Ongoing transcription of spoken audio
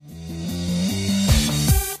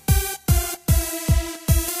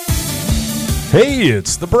Hey,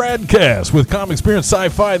 it's the Bradcast with Comic Experience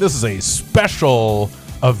Sci-Fi. This is a special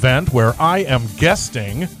event where I am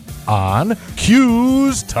guesting on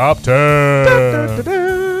Q's Top 10.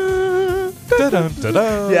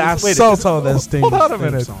 Yeah, I so told that thing. Hold on a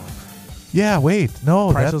minute. Song. Yeah, wait.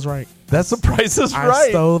 No, Price is Right. That's The Price is I Right.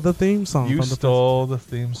 stole the theme song. You from the stole the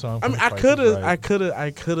theme song. I From mean, The I Price could is have, Right.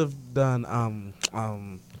 I could have done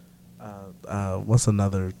what's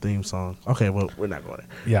another theme song? Okay, well, we're not going there.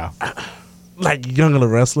 Yeah. Like Young and the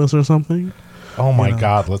Restless or something. Oh my You know.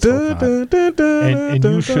 God. Let's hope not. And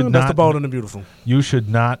you should That's not- the Bold and the Beautiful. You should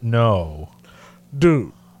not know.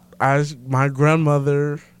 Dude, my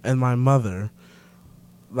grandmother and my mother,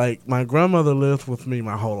 like my grandmother lived with me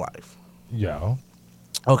my whole life. Yeah.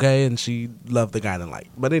 Okay, and she loved the Guiding Light.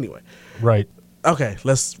 But anyway, Right. okay,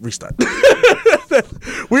 let's restart.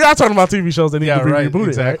 We are talking about TV shows that need to be rebooted.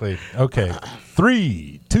 Exactly. Right? Okay.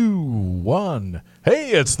 3, 2, 1.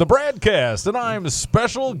 Hey, it's the Bradcast, and I'm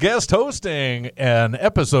special guest hosting an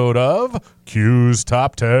episode of Q's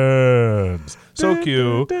Top 10s. So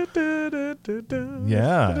Q.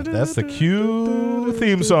 Yeah, that's the Q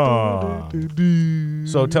theme song.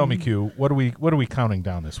 So tell me, Q, what are we counting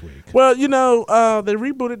down this week? Well, you know, they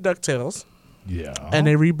rebooted DuckTales Yeah. and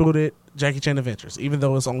they rebooted Jackie Chan Adventures, even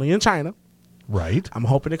though it's only in China. Right. I'm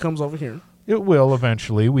hoping it comes over here. It will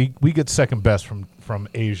eventually. We get second best from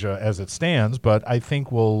Asia as it stands, but I think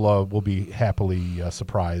we'll be happily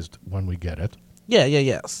surprised when we get it.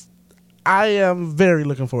 Yes. I am very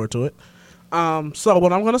looking forward to it. So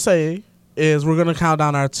what I'm going to say is we're going to count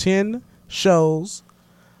down our 10 shows,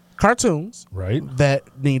 cartoons, Right. that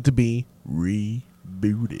need to be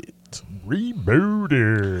rebooted.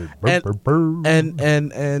 Rebooted.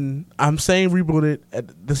 And I'm saying rebooted.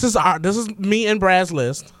 This is me and Brad's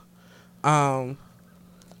list.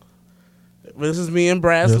 This is me and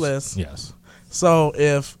Brad's list. Yes. So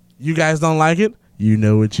if you guys don't like it, you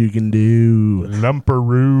know what you can do.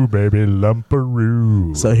 Lumperoo, baby,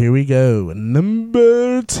 lumperoo. So here we go.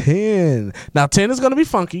 Number 10. Now 10 is going to be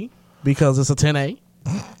funky because it's a 10A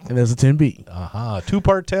and there's a 10B.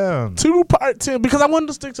 Two-part 10. 2-part 10 because I wanted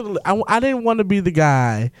to stick to the list. I didn't want to be the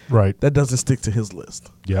guy Right. that doesn't stick to his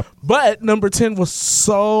list. Yep. But number 10 was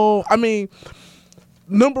so, I mean,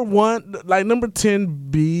 number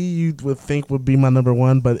 10B you would think would be my number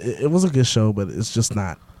 1, but it was a good show, but it's just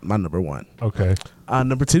not my number 1. Okay.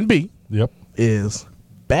 Number 10B Yep. is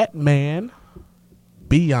Batman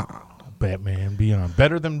Beyond. Batman Beyond.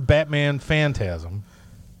 Better than Batman Phantasm.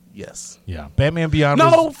 Yes. Yeah. Batman Beyond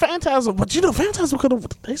No, was... Phantasm. But you know, Phantasm could have.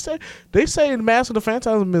 They say Mask of the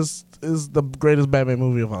Phantasm is the greatest Batman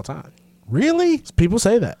movie of all time. Really? People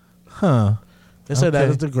say that. Huh. They say that Okay.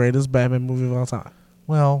 is the greatest Batman movie of all time.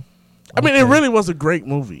 Well... I mean, it really was a great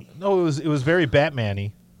movie. No, it was very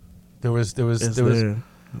Batman-y. There was the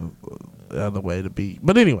other way to be.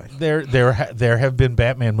 But anyway, there have been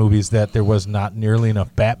Batman movies that there was not nearly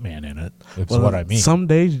enough Batman in it. That's what I mean. Some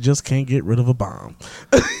days you just can't get rid of a bomb.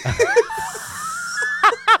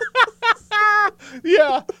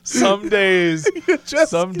 Yeah, some days,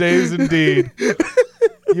 some days indeed.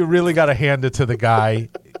 You really got to hand it to the guy.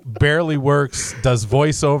 Barely works, does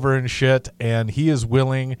voiceover and shit, and he is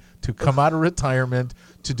willing to come out of retirement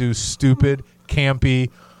to do stupid, campy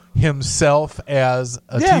himself as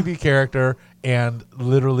a TV character and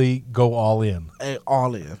literally go all in.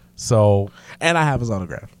 All in. So, And I have his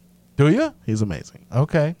autograph. do you? He's amazing.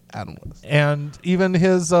 Okay. Adam West. And even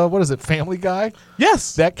his, what is it, Family Guy?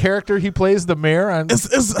 Yes. That character he plays, the mayor, on, It's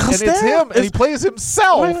and it's him, and he plays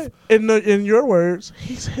himself. Wait. In your words,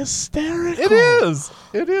 he's hysterical. It is.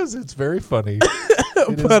 It is. It's very funny.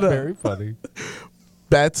 It is But, very funny.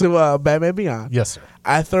 Back to Batman Beyond. Yes, sir.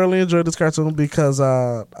 I thoroughly enjoyed this cartoon because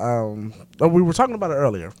we were talking about it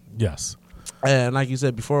earlier. Yes. And like you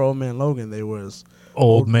said, before Old Man Logan, there was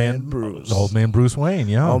Old man Bruce. Old man Bruce Wayne,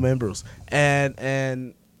 yeah. Old Man Bruce.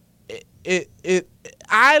 And it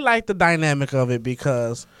I like the dynamic of it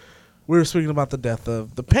because we were speaking about the death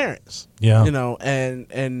of the parents. Yeah. You know,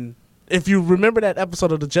 and if you remember that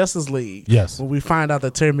episode of the Justice League, Yes. when we find out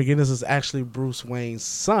that Terry McGinnis is actually Bruce Wayne's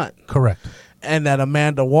son, Correct. and that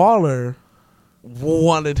Amanda Waller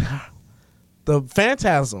wanted the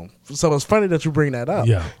Phantasm. So it's funny that you bring that up.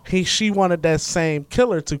 Yeah. She wanted that same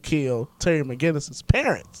killer to kill Terry McGinnis'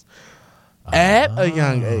 parents at a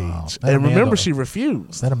young age. that And remember, Amanda- she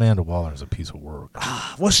refused. That Amanda Waller is a piece of work.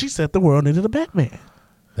 Well, she said the world needed a Batman.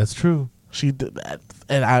 That's true. She did that.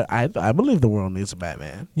 And I believe the world needs a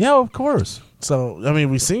Batman. Yeah, of course. So, I mean,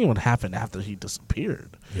 we've seen what happened after he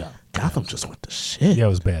disappeared. Yeah. Gotham just went to shit. Yeah, it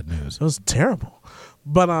was bad news. It was terrible.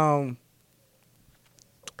 But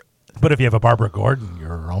But if you have a Barbara Gordon,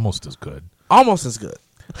 you're almost as good. almost as good.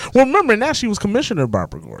 Well, remember now she was Commissioner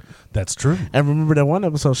Barbara Gordon. That's true. And remember that one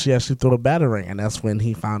episode she actually threw a battering, and that's when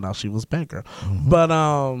he found out she was Batgirl. Mm-hmm. But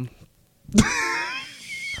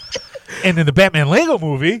And in the Batman Lego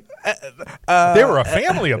movie, they were a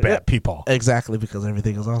family of Bat people. exactly, because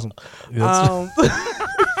everything is awesome.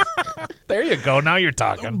 There you go. Now you're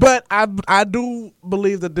talking. But I do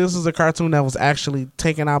believe that this is a cartoon that was actually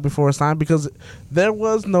taken out before its time, because there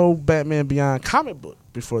was no Batman Beyond comic book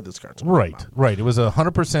before this cartoon. Right, right. It was 100%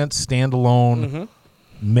 standalone,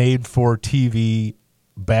 made for TV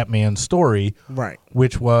Batman story, Right.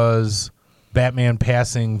 which was Batman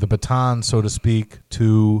passing the baton, so to speak,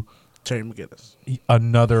 to Terry McGinnis.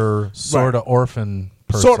 another sort of orphan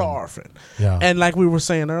person. Sort of orphan. Yeah. And like we were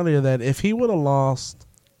saying earlier, that if he would have lost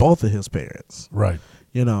both of his parents, Right.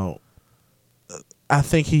 you know, I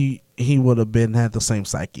think he would have had the same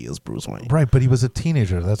psyche as Bruce Wayne. Right, but he was a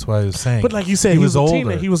teenager. That's why I was saying. But like you said, he was was a older.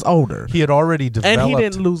 teenager. He was older. He had already developed. And he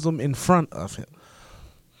didn't lose them in front of him.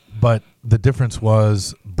 But the difference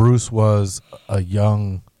was Bruce was a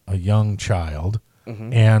young child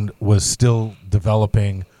and was still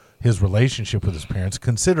developing his relationship with his parents.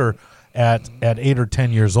 Consider at 8 or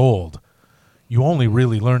 10 years old, you only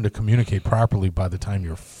really learn to communicate properly by the time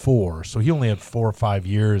you're 4. So he only had 4 or 5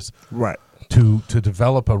 years Right. to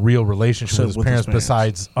develop a real relationship So with his with his parents, parents.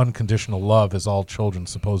 besides unconditional love, as all children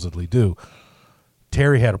supposedly do.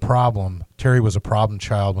 Terry had a problem. Terry was a problem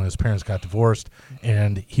child when his parents got divorced,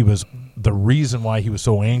 and the reason why he was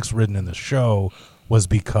so angst-ridden in the show was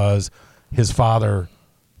because his father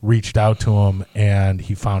reached out to him and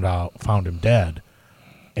he found him dead,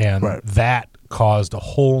 and Right. that caused a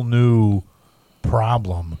whole new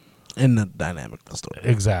problem. In the dynamic of the story.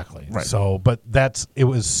 Exactly. Right. So, but it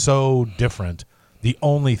was so different. The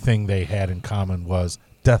only thing they had in common was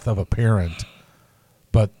death of a parent,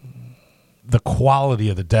 but the quality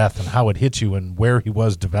of the death and how it hit you and where he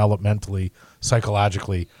was developmentally,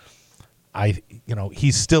 psychologically,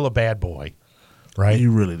 he's still a bad boy, right?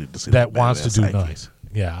 You really need to see that wants to do psyche. nice.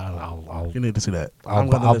 Yeah, I'll You need to see that.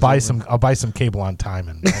 I'll buy some. I'll buy some cable on time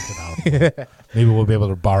and check it out. Maybe we'll be able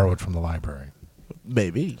to borrow it from the library.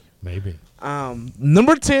 Maybe. Maybe.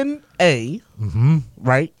 Number 10A,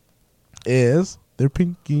 right, is their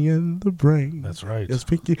Pinky and the Brain. That's right. It's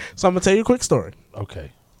Pinky. So I'm gonna tell you a quick story.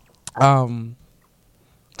 Okay.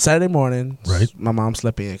 Saturday morning, Right. my mom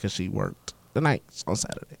slept in because she worked the nights on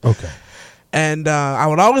Saturday. Okay. And I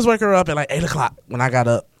would always wake her up at like 8 o'clock when I got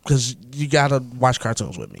up, because you got to watch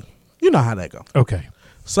cartoons with me. You know how that go. Okay.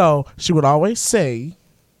 So she would always say,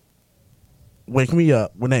 wake me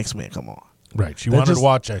up when X-Men come on. Right. She That wanted just- to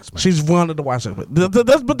watch X-Men. She's wanted to watch X-Men.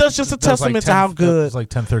 But that's just a That was testament like to how 10 good. It was like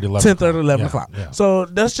 10:30, 11 10:30, 11 o'clock. o'clock. Yeah. So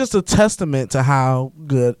that's just a testament to how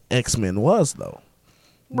good X-Men was, though.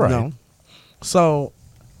 Right. You know? So,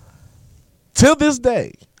 till this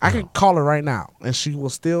day, I can call her right now, and she will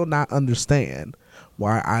still not understand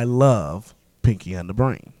why I love Pinky and the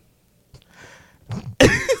Brain.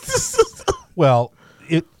 Well,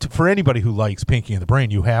 for anybody who likes Pinky and the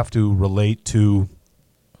Brain, you have to relate to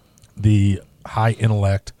the high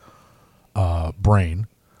intellect brain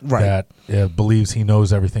Right. that believes he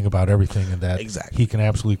knows everything about everything, and that Exactly. he can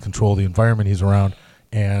absolutely control the environment he's around.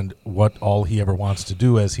 And what all he ever wants to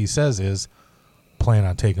do, as he says, is plan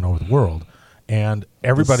on taking over the world. And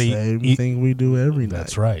everybody, The same thing we do every night.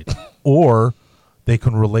 that's right. Or they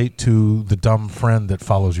can relate to the dumb friend that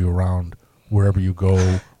follows you around wherever you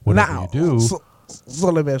go, whatever Now, you do. so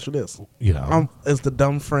let me ask you this. You know, Is the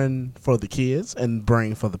dumb friend for the kids and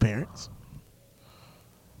brain for the parents?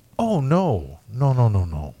 oh no.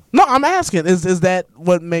 No, I'm asking. Is that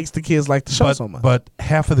what makes the kids like the show so much? But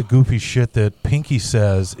half of the goofy shit that Pinky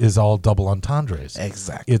says is all double entendres.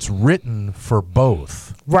 Exactly. It's written for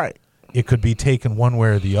both. Right. It could be taken one way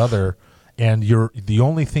or the other, and the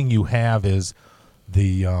only thing you have is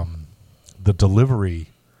the delivery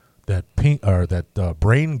that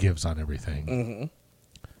Brain gives on everything. Mm-hmm.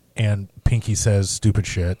 And Pinky says stupid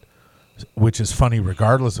shit, which is funny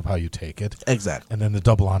regardless of how you take it. Exactly. And then the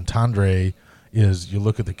double entendre is you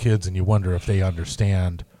look at the kids and you wonder if they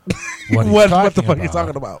understand what he's What talking the fuck about. you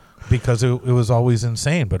talking about? Because it was always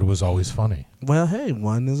insane, but it was always funny. Well, hey,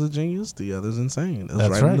 one is a genius, the other's insane. That's That's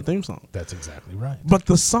right in right. the theme song. That's exactly right. But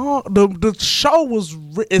the song, the show was,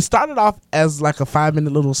 it started off as like a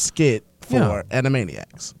 5-minute little skit for Yeah.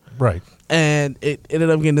 Animaniacs. Right, And it ended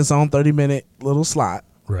up getting its own 30-minute little slot.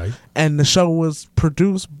 right, And the show was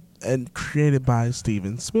produced and created by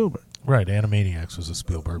Steven Spielberg. right. Animaniacs was a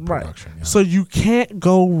Spielberg production. Yeah. So you can't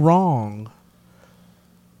go wrong.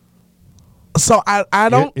 So I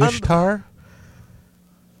don't. Ishtar?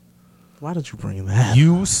 Why did you bring that?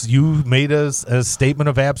 You made a statement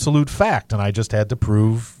of absolute fact, and I just had to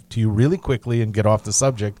prove to you really quickly and get off the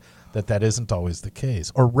subject that isn't always the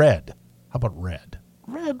case. Or Red. How about Red?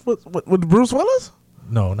 Red with Bruce Willis?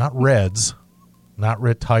 No, not Reds. Not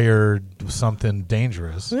retired something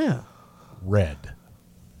dangerous. Yeah. Red.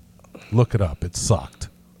 Look it up. It sucked.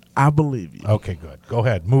 I believe you. Okay, good. Go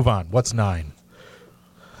ahead. Move on. What's 9?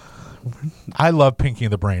 I love Pinky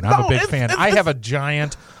and the Brain. I'm a big fan. I have a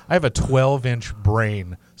 12-inch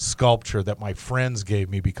brain sculpture that my friends gave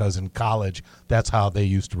me because in college, that's how they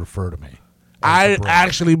used to refer to me. I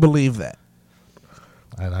actually believe that.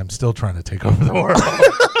 And I'm still trying to take over the world.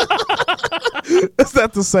 Is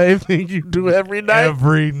that the same thing you do every night?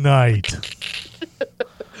 Every night.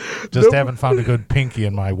 Just haven't found a good Pinky,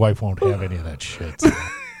 and my wife won't have any of that shit. So.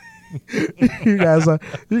 You guys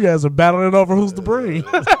are battling over who's the brain.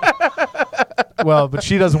 Well, but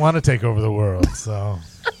she doesn't want to take over the world, so.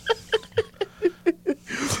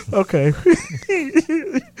 Okay.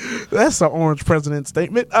 That's an orange president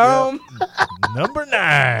statement. Number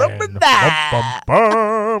 9. Number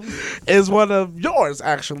 9 is one of yours,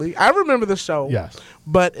 actually. I remember the show. Yes.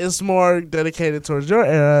 But it's more dedicated towards your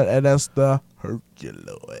era, and that's the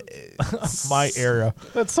Herculoids. My era.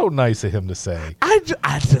 That's so nice of him to say. I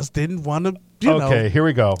just didn't want to, Okay, here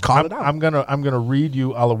we go. Call it out. I'm gonna read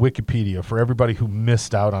you a la Wikipedia for everybody who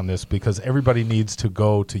missed out on this, because everybody needs to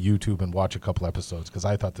go to YouTube and watch a couple episodes, because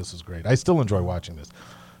I thought this was great. I still enjoy watching this.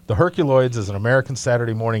 The Herculoids is an American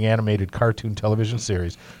Saturday morning animated cartoon television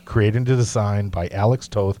series created and designed by Alex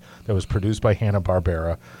Toth that was produced by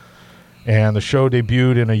Hanna-Barbera. And the show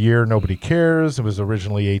debuted in a year nobody cares. It was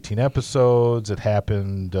originally 18 episodes. It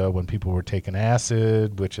happened when people were taking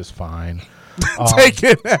acid, which is fine.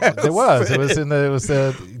 Taking acid. It was. There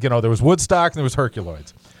was Woodstock and there was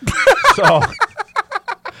Herculoids. So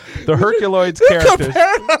the Herculoids characters.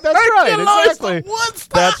 That's right, exactly.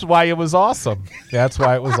 That's why it was awesome.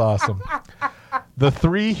 The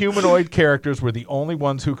 3 humanoid characters were the only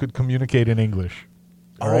ones who could communicate in English.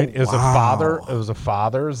 All right. It was a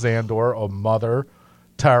father, Xandor, a mother,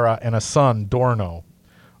 Tara, and a son, Dorno.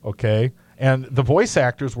 Okay. And the voice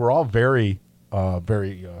actors were all very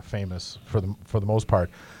famous for the most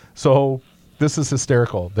part. So this is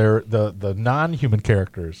hysterical. They're the non-human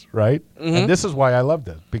characters, right? Mm-hmm. And this is why I loved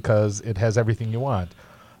it, because it has everything you want.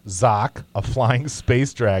 Zoc, a flying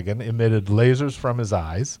space dragon, emitted lasers from his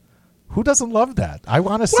eyes. Who doesn't love that? I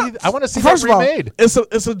want to see. I want to see that remade.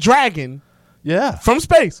 It's a dragon. Yeah, from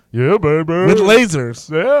space. Yeah, baby. With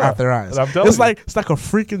lasers out their eyes. It's like a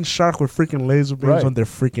freaking shark with freaking laser beams on their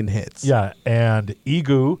freaking heads. Yeah, and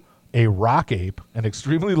Egu, a rock ape, an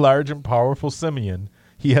extremely large and powerful simian.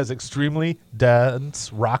 He has extremely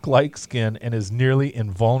dense rock-like skin and is nearly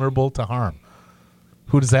invulnerable to harm.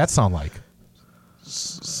 Who does that sound like?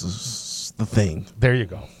 The Thing. There you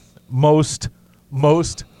go. Most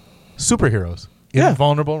superheroes.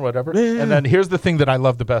 Invulnerable, whatever. Yeah. And then here's the thing that I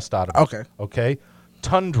love the best out of it. Okay.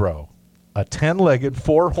 Tundro, a 10-legged,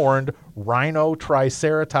 4-horned rhino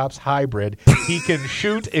triceratops hybrid. He can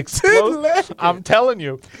shoot explosive. I'm telling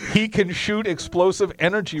you, he can shoot explosive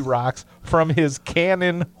energy rocks from his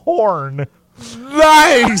cannon horn.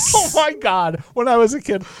 Nice. Oh my God! When I was a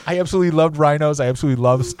kid, I absolutely loved rhinos. I absolutely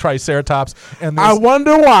loved triceratops. And I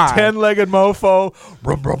wonder why 10-legged mofo,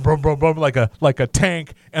 brum, brum, brum, brum, brum, like a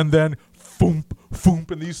tank, and then foomp, foomp,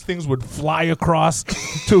 and these things would fly across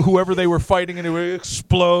to whoever they were fighting, and it would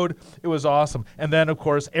explode. It was awesome. And then, of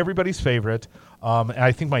course, everybody's favorite, and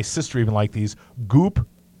I think my sister even liked these, Gloop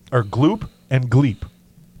and Gleep,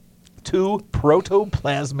 2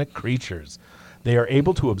 protoplasmic creatures. They are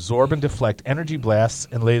able to absorb and deflect energy blasts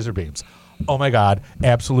and laser beams. Oh, my God.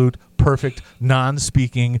 Absolute, perfect,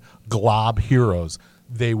 non-speaking glob heroes.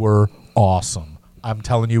 They were awesome. I'm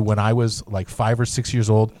telling you, when I was like 5 or 6 years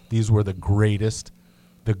old, these were the greatest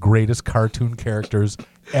cartoon characters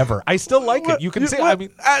ever. I still like it. You can see. I mean,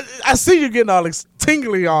 I see you getting all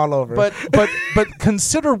tingly all over. But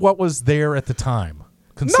consider what was there at the time.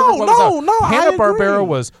 No. Hanna-Barbera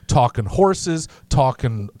was talking horses,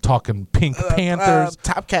 talking Pink Panthers,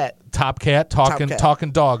 Top Cat,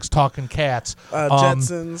 talking dogs, talking cats,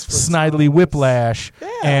 Jetsons, Snidely Whiplash,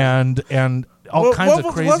 and all kinds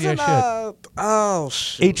of crazy shit.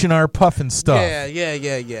 H&R Puffin stuff.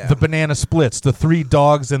 Yeah. The Banana Splits, the 3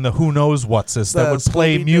 dogs and the who knows what's this that would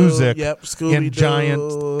play music in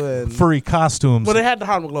giant furry costumes. But they had the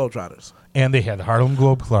Harlem Globetrotters. And they had the Harlem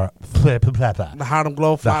Globetrotters.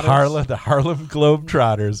 The Harlem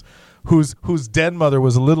Globetrotters, whose den mother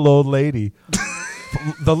was a little old lady.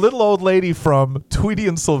 The little old lady from Tweety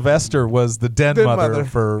and Sylvester was the den mother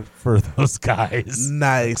for those guys.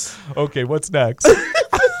 Nice. Okay, what's next?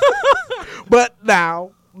 But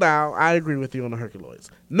now I agree with you on the Herculoids.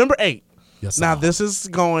 Number 8. Yes. Now this is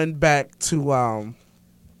going back to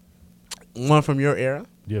one from your era.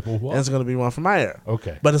 Yeah, well, And it's going to be one from my era.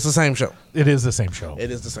 okay. But it's the same show. It is the same show.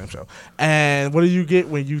 It is the same show. And what do you get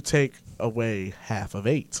when you take away half of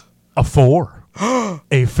 8? A 4.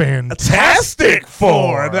 A fantastic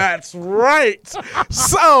 4. That's right.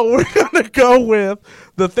 So we're going to go with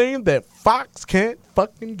the thing that Fox can't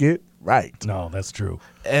fucking get right. No, that's true.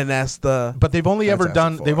 And that's the But they've only ever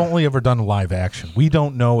done live action. We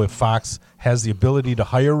don't know if Fox has the ability to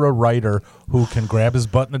hire a writer who can grab his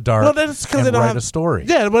butt in the dark No, that's 'cause and they don't write have- a story.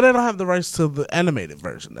 Yeah, but they don't have the rights to the animated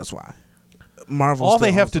version. That's why. Marvel. All still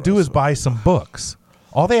they have owns to the do rights is to it. buy some books.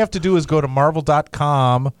 All they have to do is go to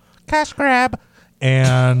marvel.com, cash grab,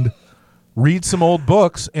 and read some old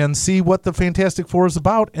books and see what the Fantastic Four is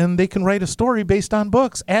about, and they can write a story based on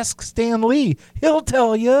books. Ask Stan Lee. He'll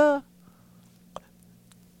tell you.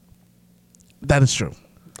 That is true.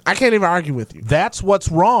 I can't even argue with you. That's what's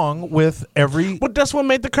wrong with every... But that's what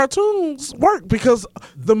made the cartoons work, because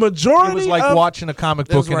the majority It was like of, watching a comic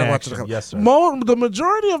That's book in right, action. watching the Yes, sir. the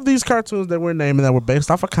majority of these cartoons that we're naming that were based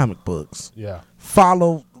off of comic books Yeah.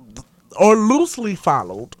 follow or loosely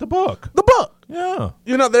followed The book. the book. Yeah.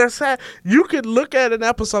 You know, they're sad. You could look at an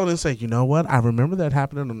episode and say, you know what? I remember that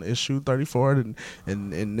happening on issue 34 and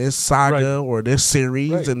in this saga Right. or this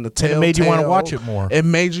series Right. and the And Telltale. it made you wanna watch it more. It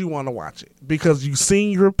made you want to watch it because you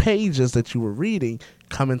seen your pages that you were reading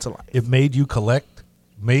come into life. It made you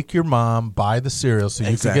make your mom buy the cereal so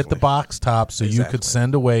you could get the Exactly. box top so you Exactly. could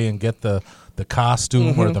send away and get the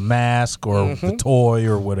costume or the mask or the toy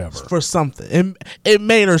or whatever. For something. It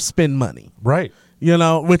made her spend money, Right. you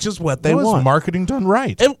know, which is what they It was want. marketing done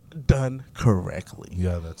right. It done correctly.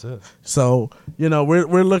 Yeah, that's it. So, you know, we're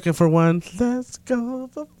looking for one. Let's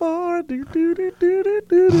go for 4. Do, do, do, do, do,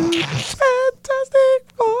 do, do.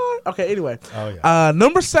 Fantastic 4. Okay, anyway. Oh, yeah.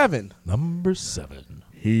 Number 7. Number 7.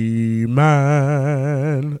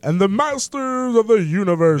 He-Man and the Masters of the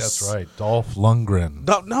Universe. That's right. Dolph Lundgren.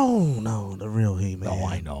 No, the real He-Man. Oh,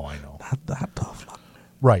 I know. Not Dolph Lundgren.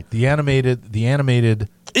 Right. The animated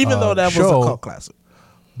Even though that show, was a cult classic.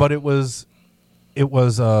 but it was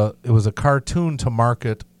a cartoon to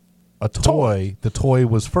market a toy. The toy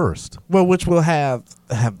was first. Well, which we'll have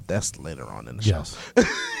that's later on in the show. Yes.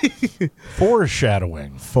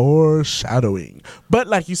 Foreshadowing. Foreshadowing. But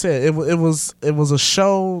like you said, it was a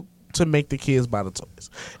show to make the kids buy the toys.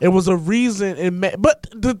 It was a reason but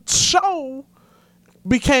the show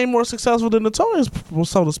became more successful than the toys,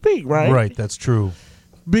 so to speak, right? Right, that's true.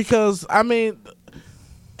 Because I mean,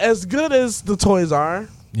 as good as the toys are,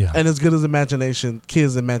 Yeah. and as good as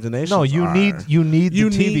kids' imagination. No, you need the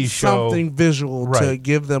TV show. Something visual to Right.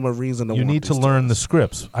 give them a reason to. You want need to these learn toys. the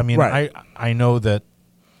scripts. I mean, Right. I know that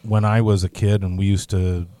when I was a kid and we used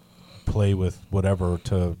to play with whatever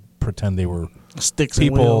to pretend they were sticks and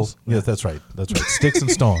people. wheels. Yes, that's right. That's right. Sticks and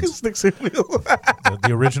stones. Sticks and wheels.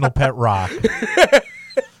 the original Pet Rock.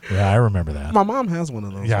 Yeah, I remember that. My mom has one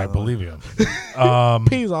of those. Yeah, by I the way. believe you.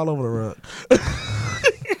 Peas all over the rug.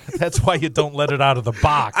 That's why you don't let it out of the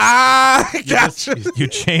box. You gotcha. You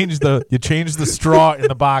change the straw in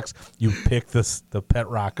the box. You pick the Pet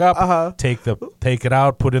Rock up, take it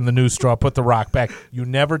out, put in the new straw, put the rock back. You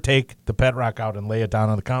never take the Pet Rock out and lay it down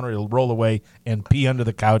on the counter. It'll roll away and pee under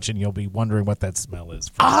the couch, and you'll be wondering what that smell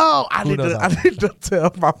is. Oh, I Who need does to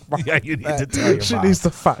tell my mom. Yeah, you need to that. tell your She mom. needs to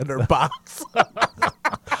find her box.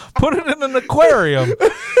 Put it in an aquarium.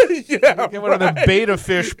 Yeah, Get one of the beta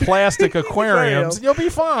fish plastic aquariums. You'll be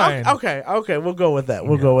fine. Okay, we'll go with that.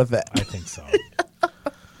 We'll go with that. I think so.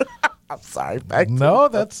 I'm sorry. Back to, No,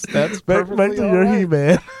 that's back perfectly to all your right.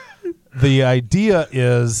 He-Man. The idea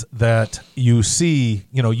is that you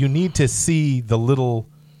need to see the little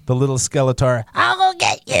Skeletor. I'll go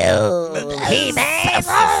get you, He-Man.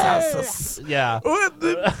 Yeah.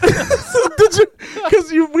 Did you?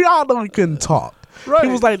 Because we all know he couldn't talk. Right.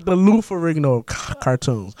 He was like the Lou Ferrigno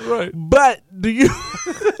cartoons. Right. But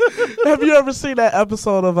have you ever seen that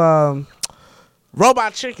episode of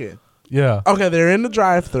Robot Chicken? Yeah. Okay, they're in the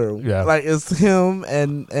drive-thru. Yeah. Like it's him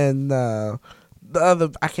and the other,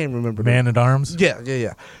 I can't remember. Man at Arms.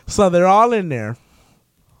 Yeah. So they're all in there.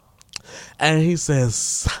 And she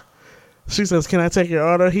says, "Can I take your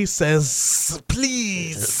order?" He says,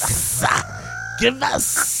 "Please, give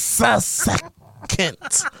us a second."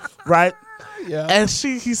 Right? Yeah. And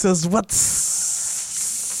he says,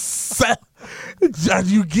 "What's are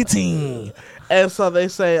you getting?" And so they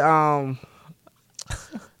say,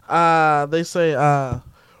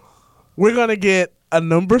 we're gonna get a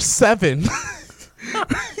number 7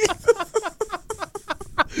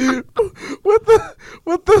 with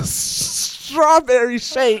the strawberry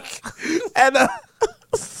shake and a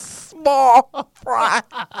small fry.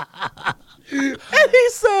 And he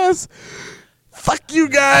says, "Fuck you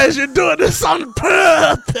guys, you're doing this on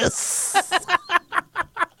purpose."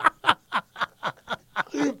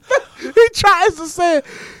 He tries to say,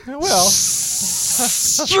 Well,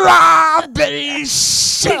 strawberry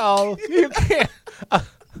shake. well, you can't.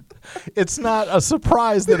 It's not a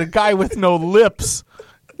surprise that a guy with no lips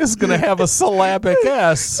is going to have a syllabic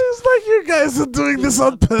S. It's like you guys are doing this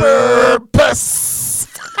on purpose.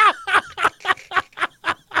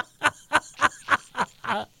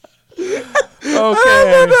 Okay.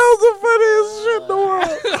 That was the funniest shit in the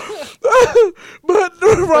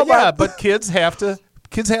world. But kids have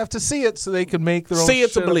to see it so they can make their own see it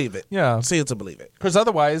to shit. believe it. Yeah. See it to believe it. Because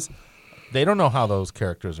otherwise, they don't know how those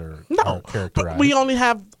characters are characterized. But we only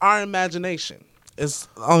have our imagination. It's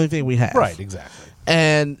the only thing we have. Right, exactly.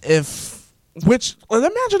 And the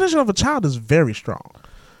imagination of a child is very strong.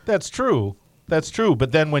 That's true.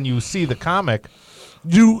 But then when you see the comic,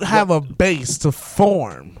 You have a base to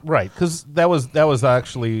form. right? Because that was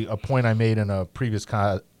actually a point I made in a previous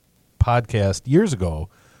podcast years ago.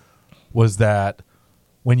 Was that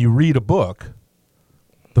when you read a book,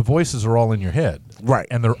 the voices are all in your head, Right.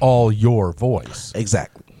 and they're all your voice.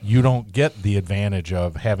 Exactly. You don't get the advantage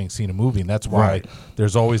of having seen a movie, and that's why Right.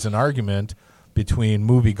 there's always an argument between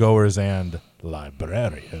moviegoers and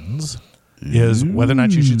librarians is whether or not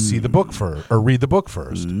you should see the book first or read the book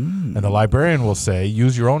first. And the librarian will say,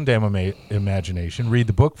 use your own damn imagination, read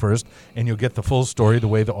the book first, and you'll get the full story the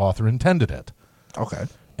way the author intended it. Okay.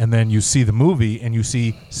 And then you see the movie and you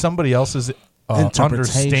see somebody else's Interpretation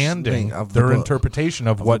understanding of the their book. interpretation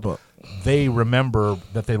of the what book. they remember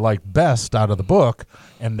that they like best out of the book,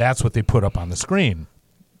 and that's what they put up on the screen.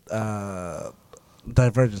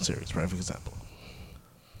 Divergent series, for example.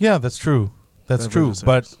 Yeah, that's true. That's true.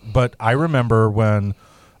 Divergent But I remember when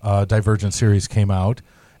Divergent series came out,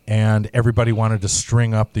 and everybody wanted to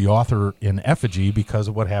string up the author in effigy because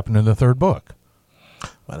of what happened in the third book.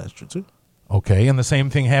 Well, that's true too. Okay, and the same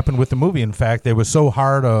thing happened with the movie. In fact, there was so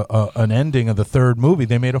hard an ending of the third movie,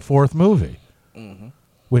 they made a fourth movie,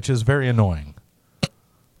 which is very annoying.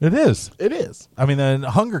 It is. It is. I mean, then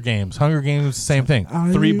Hunger Games, same thing.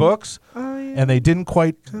 Are 3 you- books, and they didn't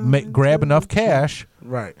quite grab enough cash,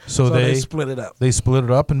 Right. so they split it up. They split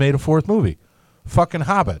it up and made a fourth movie. Fucking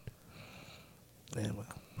Hobbit. Yeah, well,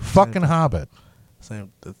 Fucking Hobbit.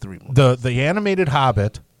 same the 3 movies. The animated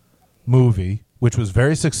Hobbit movie, which was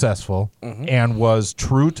very successful and was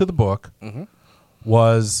true to the book,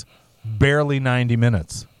 was barely 90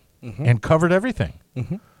 minutes and covered everything.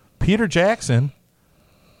 Peter Jackson,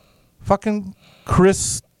 fucking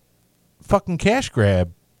Chris, fucking cash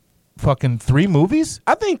grab, fucking 3 movies.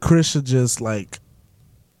 I think Chris should just like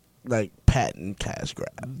patent cash grab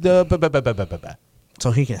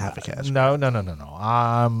so he can have a cash grab. No.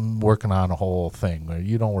 I'm working on a whole thing.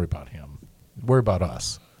 You don't worry about him. Worry about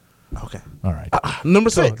us. Okay. All right. Number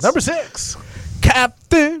So, 6. number 6.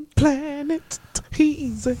 Captain Planet.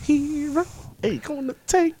 He's a hero. Ain't gonna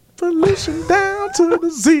take pollution down to the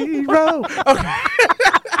 0. Okay.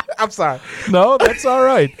 I'm sorry. No, that's all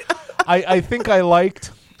right. I think I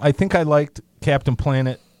liked Captain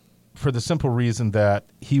Planet for the simple reason that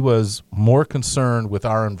he was more concerned with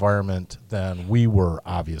our environment than we were,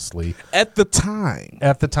 obviously. At the time.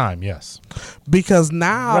 At the time, yes. Because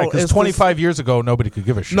now Right, because it's 25 years ago, nobody could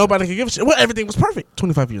give a shit. nobody can give a shit. Well, everything was perfect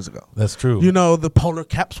 25 years ago. That's true. You know, the polar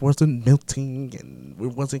caps wasn't melting and we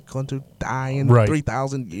wasn't going to die in Right.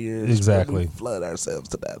 3,000 years. Exactly. when we flood ourselves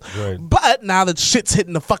to death. Right. But now that shit's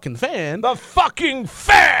hitting the fucking fan, The fucking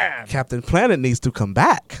fan! Captain Planet needs to come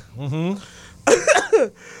back.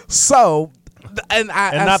 So, and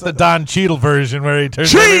not the Don Cheadle version where he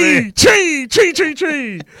turns tree.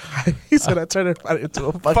 He said I turned everybody into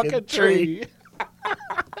a fucking tree.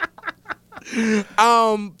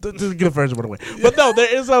 To get a version by the way. But no,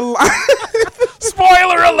 there is a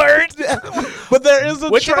Spoiler alert! but there is a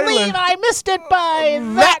Would you trailer. believe I missed it by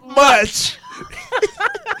That much.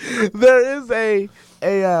 There is a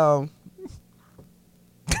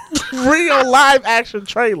real live action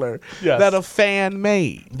trailer Yes. that a fan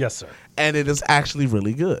made, Yes, sir. and it is actually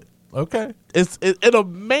really good. Okay. It'll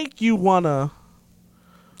make you wanna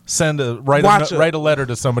Write Watch it. a letter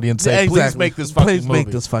to somebody and say, please Exactly. make this fucking Please movie.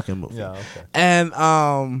 make this fucking movie. Yeah, okay. And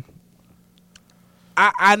I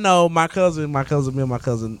know me and my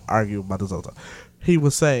cousin argue about this all the time. He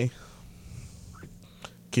would say,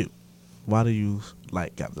 "Q, why do you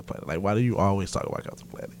like Captain Planet? Like, why do you always talk about Captain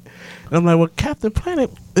Planet?" And I'm like, "Well, Captain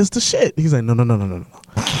Planet is the shit." He's like, "No.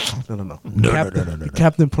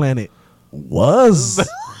 Captain Planet was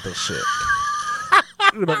the shit."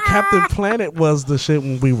 Captain Planet was the shit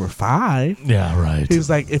when we were 5. Yeah, right. He's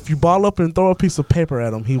like, if you ball up and throw a piece of paper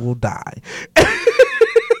at him, he will die.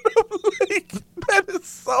 That is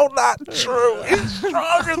so not true. It's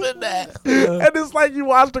stronger than that. And it's like you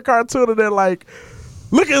watch the cartoon and they're like,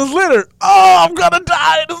 look at his litter. Oh, I'm gonna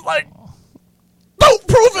die. And it's like, don't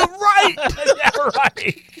prove him right. Yeah,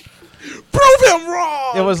 right. Prove him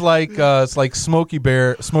wrong. It was like it's like Smokey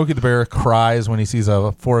the Bear cries when he sees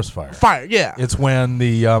a forest fire. Fire, yeah. It's when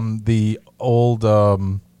the old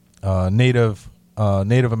Native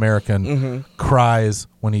American cries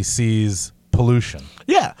when he sees pollution.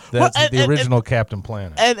 Yeah. That's Well, the original Captain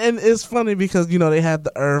Planet. And it's funny because, they had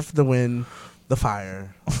the earth, the wind, the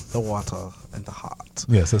fire, the water, and the heart.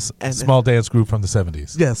 Yes, a small dance group from the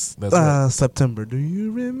 70s. Yes, That's right. September. Do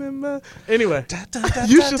you remember? Anyway,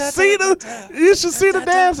 you should see the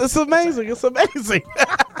dance. It's amazing. It's amazing.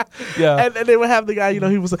 Yeah. And they would have the guy.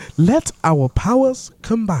 He was like, "Let our powers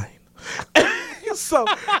combine." So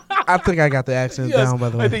I think I got the accent down. By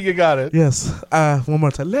the way, I think you got it. yes. One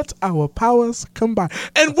more time. Let our powers combine.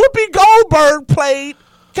 And Whoopi Goldberg played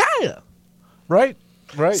Gaia. Right.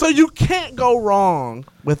 So you can't go wrong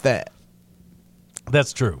with that.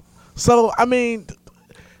 That's true. So, I mean,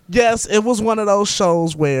 yes, it was one of those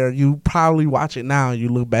shows where you probably watch it now and you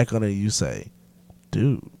look back on it and you say,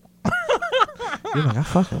 dude, you're like, I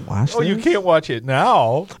fucking watched Oh, this. you can't watch it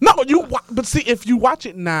now. No, but see, if you watch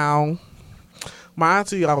it now, my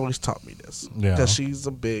auntie always taught me this. Yeah. Because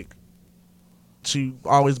she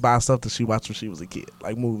always buys stuff that she watched when she was a kid,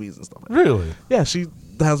 like movies and stuff like that. Really? Yeah, she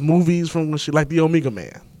has movies from when like the Omega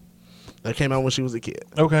Man that came out when she was a kid.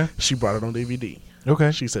 Okay. She brought it on DVD.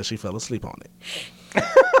 Okay. She said she fell asleep on it.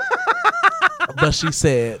 But she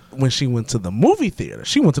said when she went to the movie theater,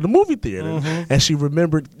 and she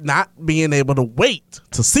remembered not being able to wait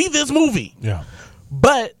to see this movie. Yeah.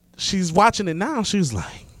 But she's watching it now. She's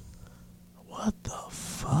like, what the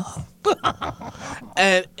fuck?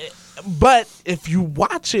 But if you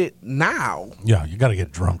watch it now, Yeah, you got to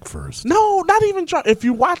get drunk first. no, not even drunk. If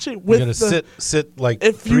you watch it with You got to sit like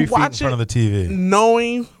if 3 you feet in watch front it of the TV.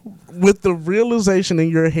 knowing with the realization in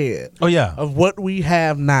your head Oh yeah. of what we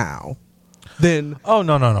have now, then Oh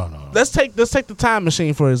no. let's take the Time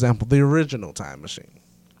Machine for example, the original Time Machine.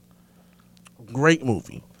 Great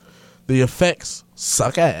movie. The effects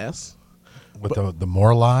suck ass. With the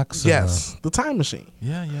Morlocks. Yes, the Time Machine.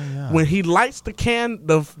 Yeah. When he lights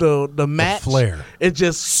the the match, flare. it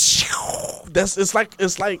just it's like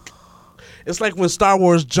when Star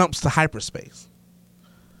Wars jumps to hyperspace.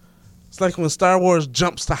 It's like when Star Wars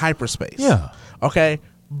jumps to hyperspace. Yeah. Okay,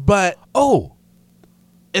 but Oh,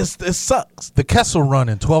 it sucks. the Kessel Run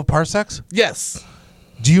in 12 parsecs. Yes,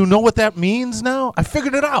 Do you know what that means now? I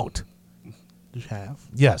figured it out. you have.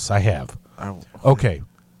 Yes, I have. Okay.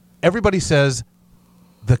 Everybody says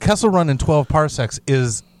the Kessel Run in 12 parsecs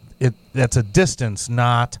that's a distance,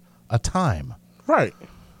 not a time. Right.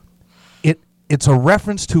 It's a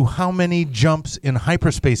reference to how many jumps in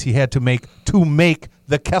hyperspace he had to make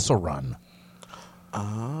the Kessel Run.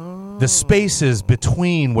 Oh. The spaces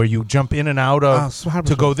between where you jump in and out of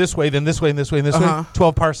to go this way, then this way, and this way, and this way.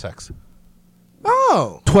 12 parsecs.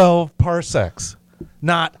 Oh. 12 parsecs.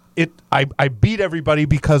 Not it. I beat everybody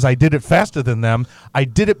because I did it faster than them. I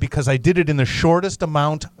did it because I did it in the shortest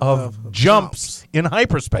amount of jumps in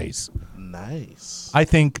hyperspace. Nice. I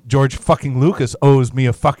think George fucking Lucas owes me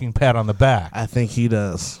a fucking pat on the back. I think he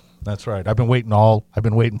does. That's right. I've been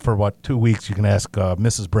waiting for 2 weeks. You can ask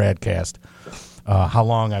Mrs. Bradcast how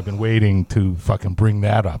long I've been waiting to fucking bring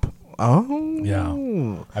that up. Oh.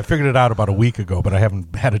 Yeah. I figured it out about a week ago, but I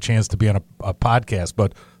haven't had a chance to be on a podcast.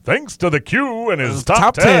 But thanks to the Q and his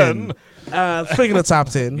top 10. Speaking of top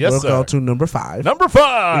 10, Yes, we'll sir. go to number 5. Number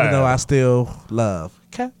 5. Even though I still love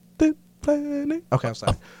Captain Planet. Okay, I'm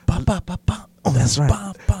sorry. That's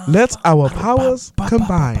right. Let our powers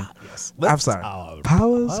combine. I'm sorry.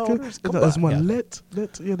 Powers combine. It's one. Let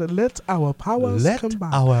our powers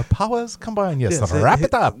combine. Our powers combine. Yes. Yes, Wrap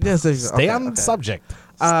it up. yes, there you go. Stay Okay, on okay. subject.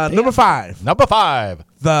 Number 5. Number 5.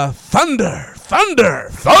 The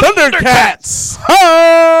Thundercats.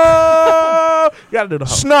 You gotta do the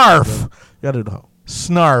hoe. Snarf. You gotta do the hoe.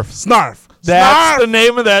 Snarf. Snarf. That's Snarf. the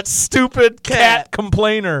name of that stupid cat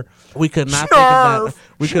complainer. We could not Snarf. think of that.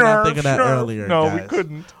 We could not think of that Snarf. earlier. No, guys. we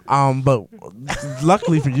couldn't. But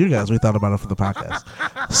luckily for you guys, we thought about it for the podcast.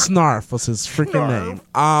 Snarf was his freaking name.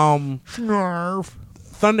 Snarf.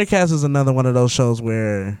 Thundercats is another one of those shows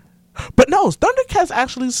where, but no, Thundercats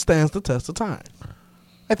actually stands the test of time.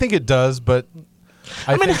 I think it does, but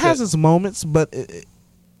I mean, it think has that- its moments, but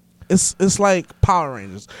It's like Power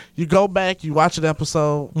Rangers. You go back, you watch an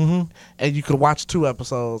episode, and you can watch 2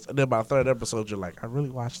 episodes, and then by the 3rd episode, you're like, I really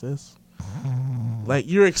watched this. Like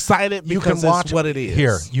you're excited because You can watch it's what it is.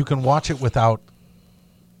 Here, you can watch it without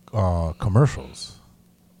commercials.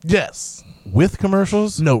 Yes. With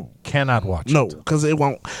commercials, No. cannot watch No, it. because it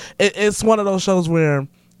won't. It's one of those shows where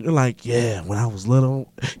you're like, yeah, when I was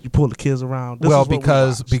little, you pull the kids around. This Well, is what we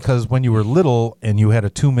watched. because when you were little and you had a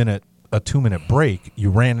 2-minute break, you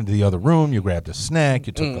ran into the other room, you grabbed a snack,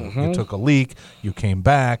 you took a leak, you came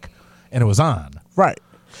back, and it was on. Right.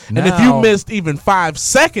 And if you Now- missed even 5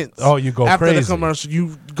 seconds, you go after crazy. the commercial,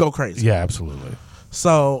 you go crazy. Yeah, absolutely.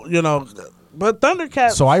 So but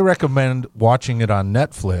Thundercats. So I recommend watching it on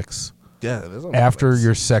Netflix yeah, there's a after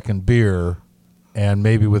your second beer, and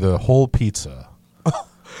maybe with a whole pizza. and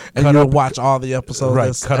cut you'll up- watch all the episodes. Right,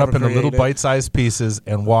 that's cut up ever into little created. bite-sized pieces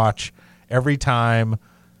and watch every time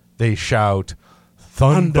they shout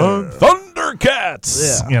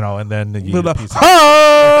Thundercats. Yeah. And then you With eat a the- piece of-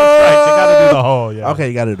 Right, you got to do the whole. Yeah. Okay,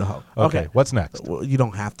 you got to do the whole. Okay. What's next? Well, you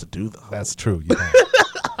don't have to do the whole. That's true. You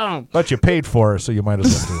don't. But you paid for it, so you might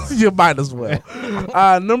as well do it. You might as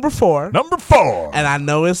well. Number 4. Number 4. And I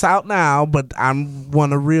know it's out now, but I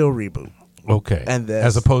want a real reboot. Okay. And this.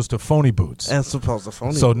 as opposed to phony boots. As opposed to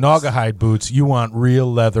phony So boots. Naugahyde boots, you want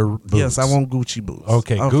real leather boots. Yes, I want Gucci boots.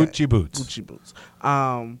 Okay, Gucci boots. Gucci boots.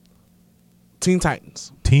 Teen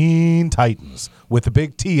Titans. Teen Titans with a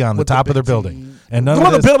big T on the With the top of their big building. T. And none Well,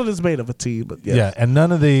 of the this, building is made of a T, but yes. yeah, and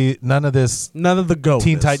none of this None of the go.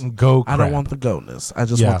 Teen Titan Go crap. I don't want the go-ness. I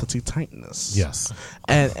just Yeah. want the Teen Titanness. Yes.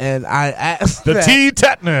 And I asked The that, T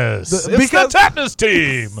Tetanus. It's because- the Tetanus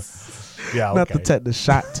team. Yeah, okay. not the tetanus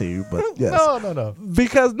shot team, but yes. No.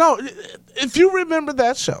 Because if you remember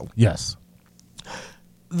that show, Yes.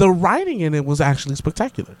 the writing in it was actually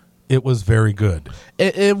spectacular. It was very good.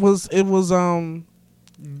 It was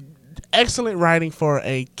excellent writing for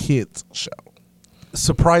a kids show.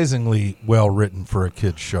 Surprisingly well written for a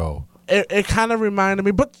kid's show. It kind of reminded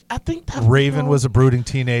me, but I think that Raven was a brooding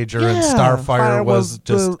teenager, and Yeah, Starfire Fire was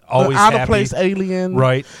just the always out of happy. place alien.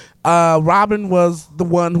 Right. Robin was the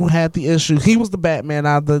one who had the issues. He was the Batman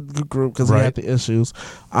out of the group because he Right. had the issues.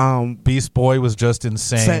 Beast Boy was just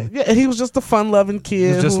insane. Yeah, he was just a fun-loving kid.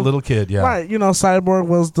 He was just a who- little kid, yeah. Right. Cyborg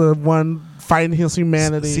was the one fighting his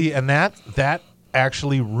humanity. See, and that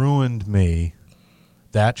actually ruined me.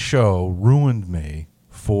 That show ruined me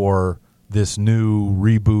for this new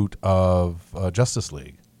reboot of Justice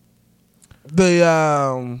League.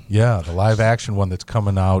 The Yeah, the live action one that's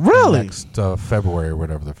coming out Really? next February or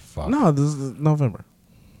whatever the fuck. no, this is November.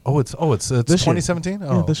 Oh, it's This year. 2017.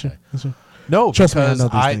 Oh, Yeah, this okay. year. This year. No, Trust me, I because know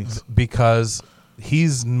these things. because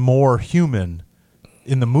he's more human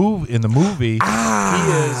in the movie.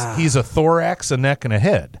 He's a thorax, a neck, and a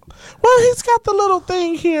head. Well, he's got the little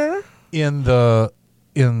thing here. In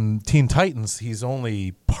Teen Titans, he's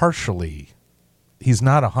only partially. He's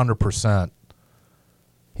not 100%.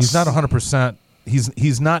 He's not 100%.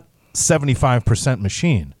 He's not 75%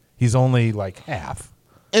 machine. He's only like half.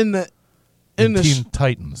 In the Teen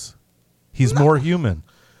Titans, he's more human.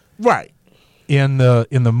 right. In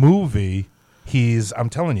the movie, I'm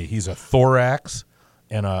telling you, he's a thorax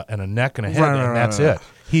and a neck and a head, Right, and right, that's right,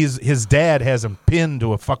 it. His dad has him pinned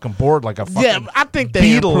to a fucking board like a fucking Yeah, I think they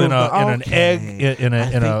beetle in improved an egg in I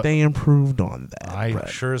think a. they improved on that. I Brett.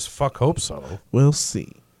 sure as fuck hope so, We'll see.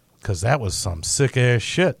 because that was some sick ass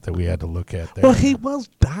shit that we had to look at there. Well, he was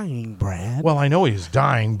dying, Brad. Well, I know he's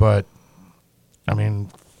dying, but I mean,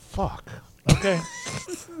 fuck. Okay,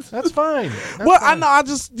 that's fine. That's Well, I fine. know. I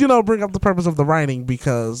just bring up the purpose of the writing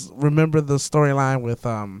because remember the storyline with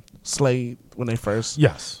Slade when they first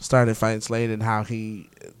Yes. started fighting Slade and how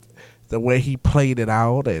the way he played it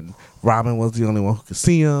out, and Robin was the only one who could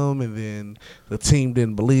see him, and then the team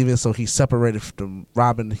didn't believe it, so he separated from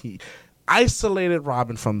Robin. He isolated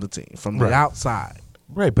Robin from the team, from the Right. outside.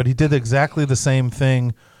 Right, but he did exactly the same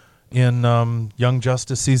thing in Young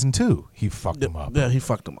Justice season 2. He fucked him up. Yeah, he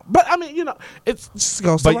fucked him up. But I mean, it's just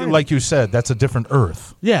goes to But writing. like you said, that's a different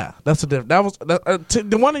Earth. Yeah, that's a different. That was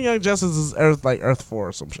the one in Young Justice is Earth 4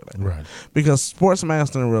 or some shit like that. Right. Because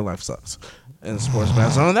Sportsmaster in real life sucks, and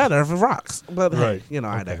Sportsmaster on that Earth rocks. But Right. hey,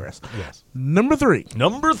 I Okay. digress. Yes. Number 3,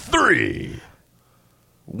 Number 3.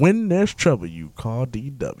 when there's trouble, you call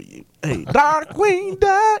DW. Hey, Darkwing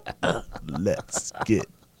Duck, let's get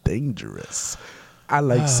dangerous. I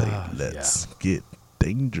like saying let's get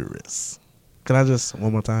dangerous. Can I just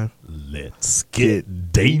one more time? Let's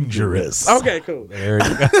get dangerous. Okay, cool. There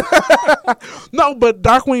you go. No, but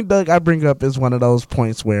Darkwing Duck I bring up is one of those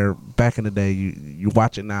points where back in the day you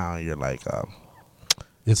watch it now and you're like,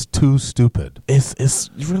 It's too stupid. It's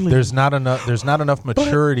really There's not enough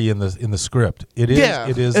maturity in the script. It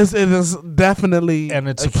is definitely, and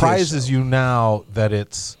it a kid's surprises show. you now that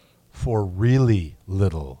it's for really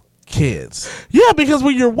little Kids. Yeah, because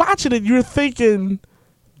when you're watching it, you're thinking,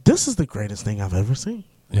 this is the greatest thing I've ever seen.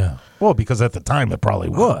 Yeah. Well, because at the time it probably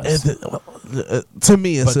was. To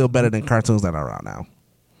me, it's still better than cartoons that are out now.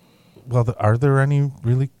 Well, are there any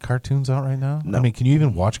really cartoons out right now? No. I mean, can you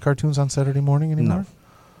even watch cartoons on Saturday morning anymore? No,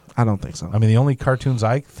 I don't think so. I mean, the only cartoons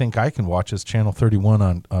I think I can watch is Channel 31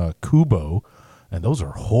 on Kubo, and those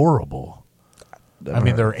are horrible. I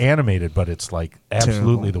mean, they're animated, but it's like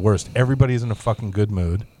absolutely Terrible. the worst. Everybody's in a fucking good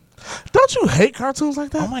mood. Don't you hate cartoons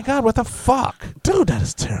like that? Oh my God, what the fuck? Dude, that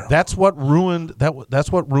is terrible. That's what ruined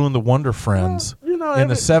That's what ruined the Wonder Friends Well, you know, in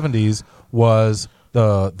the 70s was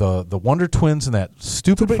the Wonder Twins and that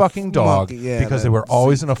stupid big fucking dog monkey, yeah, because they that were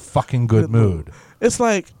always in a fucking good mood. It's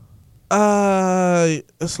like, the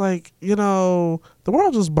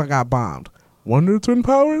world just got bombed. Wonder Twin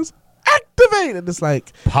powers activated. It's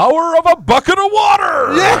like Power of a bucket of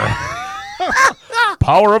water. Yeah.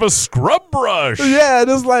 Power of a scrub brush. yeah,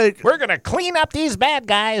 it's like We're going to clean up these bad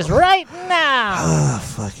guys right now.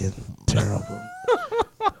 fucking terrible.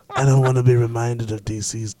 I don't want to be reminded of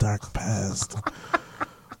DC's dark past.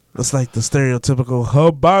 It's like the stereotypical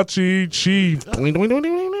hibachi chief.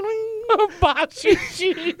 Hibachi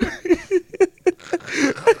chief.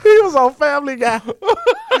 He was on Family Guy.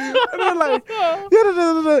 And they're like,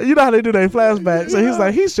 you know how they do their flashbacks. So he's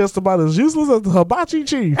like, he's just about as useless as the hibachi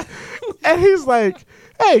chief. And he's like,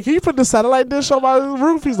 hey, can you put the satellite dish on my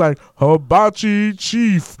roof? He's like, hibachi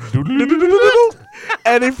chief.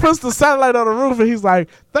 And he puts the satellite on the roof and he's like,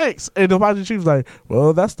 thanks. And the hibachi chief's like,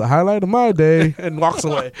 well, that's the highlight of my day. And walks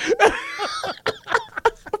away.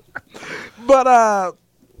 But,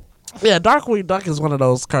 yeah, Darkwing Duck is one of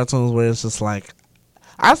those cartoons where it's just like,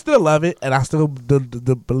 I still love it, and I still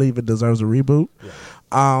believe it deserves a reboot.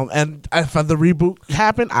 Yeah. And if the reboot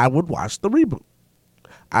happened, I would watch the reboot.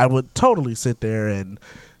 I would totally sit there and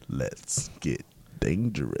let's get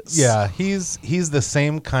dangerous. Yeah, he's the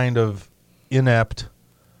same kind of inept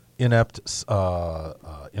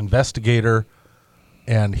investigator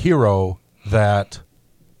and hero that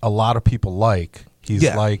a lot of people like. He's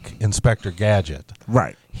like Inspector Gadget.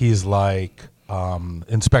 Right. He's like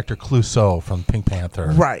Inspector Clouseau from Pink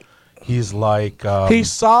Panther. Right. He's like he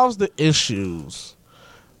solves the issues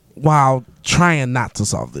while trying not to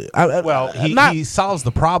solve it. He solves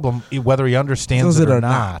the problem whether he understands it or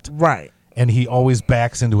not. Right. And he always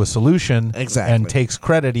backs into a solution Exactly. and takes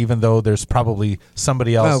credit even though there's probably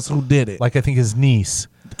somebody else who did it. Like I think his niece.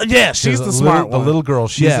 Yeah, she's the smart one. The little girl,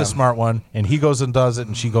 she's the smart one, and he goes and does it,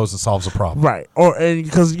 and she goes and solves a problem. Right. Or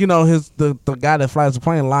because the guy that flies the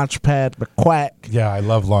plane, Launchpad McQuack. Yeah, I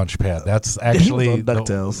love Launchpad. That's actually He was on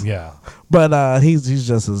DuckTales. Yeah. But he's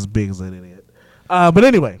just as big as an idiot. But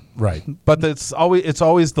anyway. Right. But it's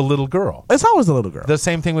always the little girl. It's always the little girl. The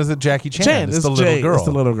same thing with the Jackie Chan. It's the little Jay, girl. It's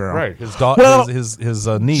the little girl. Right. His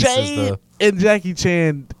niece Jay is the and Jackie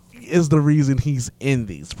Chan is the reason he's in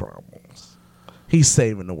these problems. He's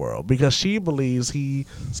saving the world because she believes he's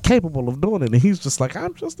capable of doing it, and he's just like,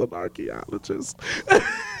 I'm just an archaeologist.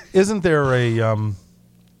 Isn't there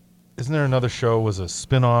another show was a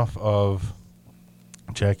spin-off of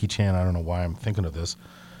Jackie Chan? I don't know why I'm thinking of this.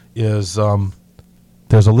 Is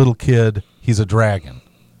there's a little kid, he's a dragon.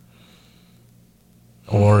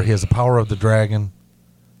 Or he has the power of the dragon.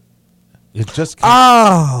 It just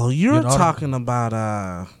you're talking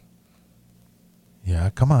about yeah,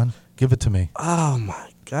 come on. Give it to me. Oh my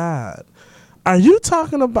God. Are you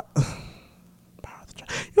talking about you're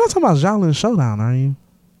not talking about Shaolin Showdown, are you?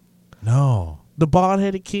 No. The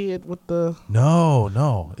bald-headed kid with the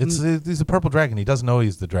No. He's a purple dragon. He doesn't know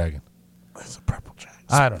he's the dragon. It's a purple dragon.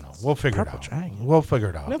 I don't know. We'll figure it out. Dragon. We'll figure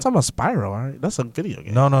it out. You're not talking about Spyro, all right? That's a video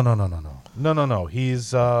game. No.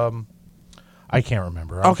 He's I can't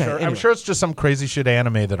remember. I'm sure it's just some crazy shit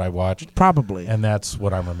anime that I watched. Probably. And that's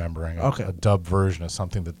what I'm remembering. Okay. A dubbed version of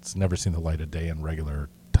something that's never seen the light of day in regular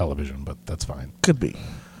television, but that's fine. Could be.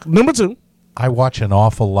 Number 2. I watch an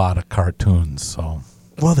awful lot of cartoons, so.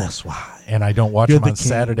 Well, that's why. And I don't watch them on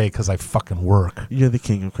Saturday because I fucking work. You're the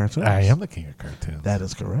king of cartoons. I am the king of cartoons. That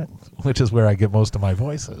is correct. Which is where I get most of my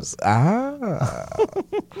voices.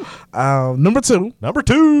 Number 2. Number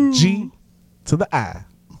 2. G to the I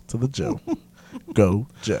to the Joe. Go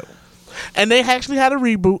Joe. And they actually had a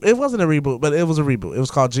reboot. It wasn't a reboot, but it was a reboot. It was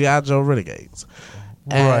called G.I. Joe Renegades.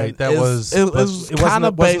 Right. It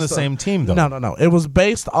wasn't the same team, though. No. It was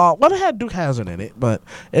based on, well, it had Duke Hazard in it, but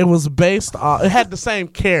it was based on, it had the same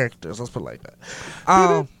characters. Let's put it like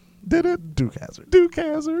that. Did it? Duke Hazard. Duke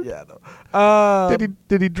Hazard. Yeah, I know.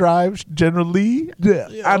 Did he drive General Lee? Yeah,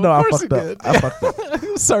 I know. Of I course he fucked up. did. I fucked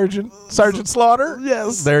up. Sergeant Slaughter.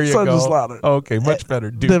 Yes. There you Sergeant go. Slaughter. Okay, much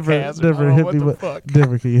better. Duke Different. Hazard. Hit what me the with, fuck?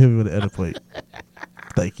 different. Can you hit me with an edit plate?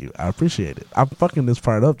 Thank you. I appreciate it. I'm fucking this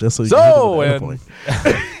part up just so you can So, hit me with an edit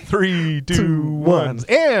and plate. 3, 2, 2, 1.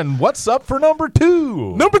 And what's up for number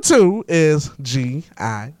 2? Number 2 is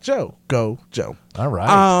G.I. Joe. Go Joe. All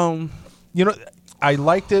right. You know, I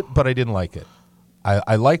liked it, but I didn't like it.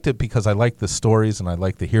 I liked it because I liked the stories and I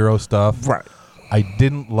liked the hero stuff. Right. I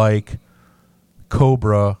didn't like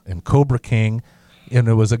Cobra and Cobra King. And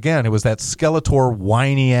it was that Skeletor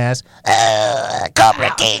whiny ass.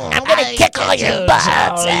 Cobra King, I'm gonna kick all your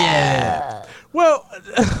butts. Well,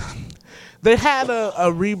 they had a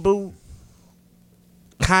reboot,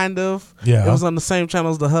 kind of. Yeah. It was on the same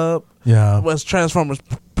channel as the Hub. Yeah. It was Transformers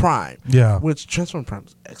Prime. Yeah. Which Transformers Prime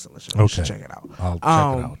is excellent show. You should check it out. I'll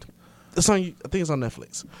check it out. It's on. I think it's on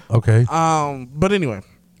Netflix. Okay. But anyway,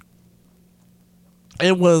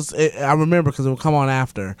 it was. I remember because it would come on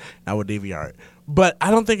after. I would DVR it, but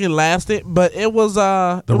I don't think it lasted. But it was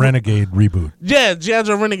the Renegade reboot. Yeah, G.I.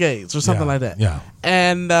 Joe Renegades or something like that. Yeah.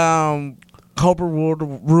 And Cobra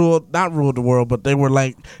not ruled the world, but they were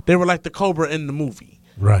like the Cobra in the movie.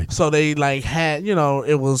 Right. So they like had,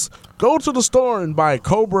 it was go to the store and buy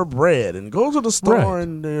Cobra bread and go to the store Right.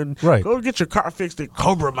 and Right. go get your car fixed at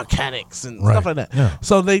Cobra Mechanics and Right. stuff like that. Yeah.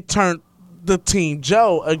 So they turned the Team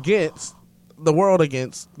Joe against the world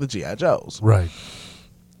against the G.I. Joes. Right.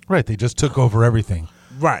 Right. They just took over everything.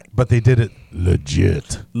 Right. But they did it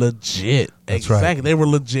legit. Legit. That's exactly. right. They were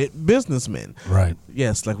legit businessmen. Right.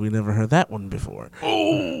 Yes, like we never heard that one before.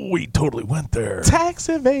 Oh, we totally went there. Tax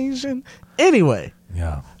evasion. Anyway.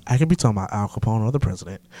 Yeah. I could be talking about Al Capone or the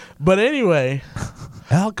president. But anyway.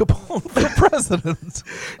 Al Capone for president.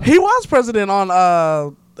 He was president on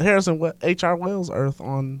H.R. Wells' Earth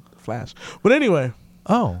on Flash. But anyway.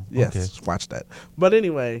 Oh, Yes, okay. watch that. But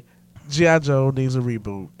anyway, G.I. Joe needs a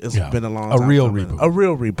reboot. It's Yeah. been a long A time. real coming. reboot. A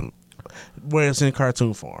real reboot. Where it's in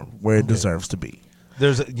cartoon form. Where it deserves to be.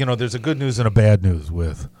 There's a good news and a bad news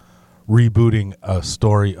with rebooting a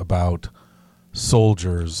story about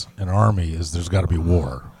soldiers and army is there's got to be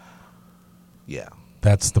war. Yeah.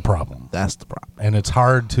 That's the problem. That's the problem. And it's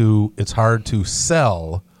hard to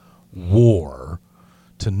sell war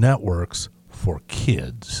to networks for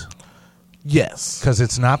kids Yes. because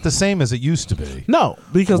it's not the same as it used to be. No,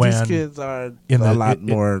 because these When kids are in a the- lot it-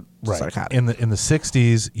 more Right. psychotic. In the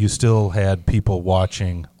 60s, you still had people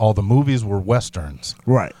watching. All the movies were westerns,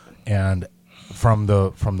 Right. and from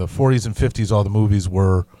the 40s and 50s, all the movies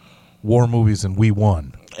were war movies, and we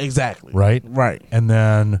won. Exactly. Right. Right. And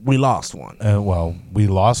then, We lost one. we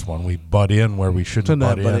lost one. We butt in where we shouldn't Shouldn't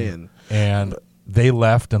have butt butt in, in. and they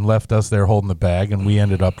left us there holding the bag, and we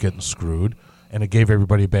ended up getting screwed, and it gave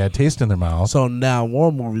everybody a bad taste in their mouth. So now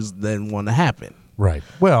war movies didn't want to happen. Right.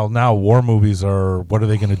 Well, now war movies are, what are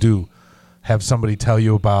they going to do? Have somebody tell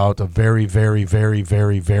you about a very, very, very,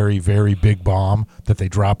 very, very, very big bomb that they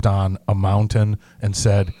dropped on a mountain and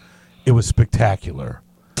said it was spectacular.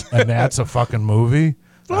 And that's a fucking movie?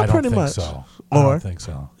 Well, I don't pretty think much. so. Or- I don't think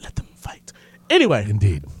so. Let them fight. Anyway,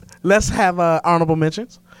 Indeed. let's have honorable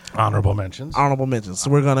mentions. Honorable mentions. Honorable mentions. So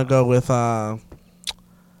we're gonna go with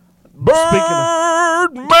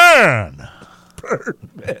Birdman.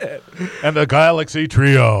 And the Galaxy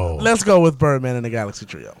Trio. let's go with Birdman and the Galaxy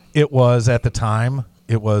Trio. It was, at the time,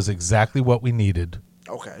 it was exactly what we needed.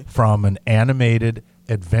 Okay. From an animated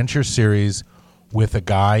adventure series with a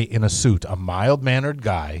guy in a suit, a mild-mannered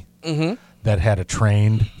guy that had a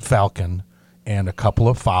trained falcon and a couple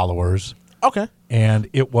of followers, Okay. and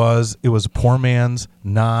it was a poor man's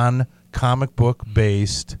non-comic book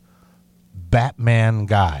based Batman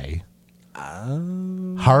guy.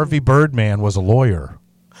 Harvey Birdman was a lawyer,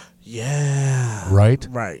 Yeah. right?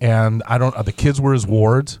 Right. And the kids were his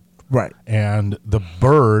wards. Right. And the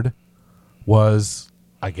bird was,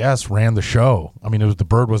 I guess, ran the show. I mean, the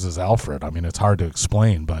bird was his Alfred. I mean, it's hard to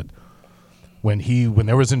explain, but when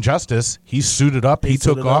there was injustice, he suited up, he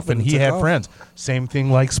took suited off, up and and he took had off. friends. Same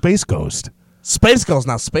thing like Space Ghost. Space Ghost.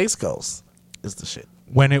 Now Space Ghost is the shit.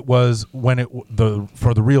 For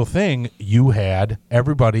the real thing, you had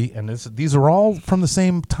everybody, and these are all from the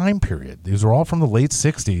same time period. These are all from the late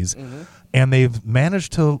 60s, and they've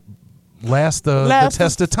managed to last the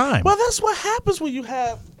test of time. Well, that's what happens when you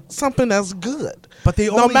have something that's good. But they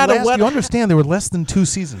no only matter last, what. you understand, they were less than 2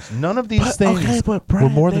 seasons. None of these things okay, but were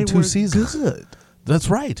Brad, more than they 2 were seasons. Good. That's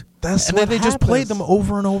right. That's and what then they just played happens. them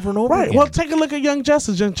over and over and over Right. again. Well, take a look at Young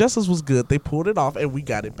Justice. Young Justice was good. They pulled it off, and we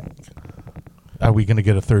got it back. Are we going to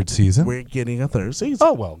get a third season? We're getting a third season.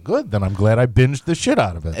 Oh, well, good. Then I'm glad I binged the shit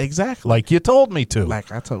out of it. Exactly. Like you told me to.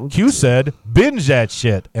 Like I told you. You said binge that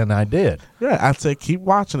shit, and I did. Yeah, I said keep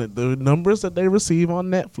watching it. The numbers that they receive on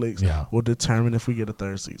Netflix Yeah. will determine if we get a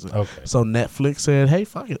third season. Okay. So Netflix said, "Hey,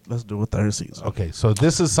 fuck it, let's do a third season." Okay, so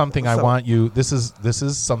this is something I So- want you. This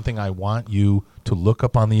is something I want you to look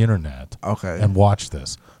up on the internet. Okay. And watch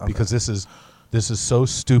this because this is so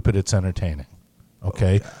stupid. It's entertaining.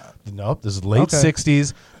 Okay. Nope. This is late Okay.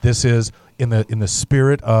 '60s. This is in the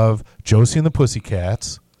spirit of Josie and the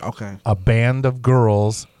Pussycats, Okay. a band of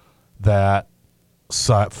girls that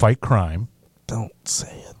fight crime. Don't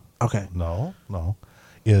say it. Okay. No.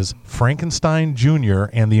 Is Frankenstein Jr.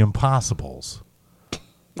 and the Impossibles.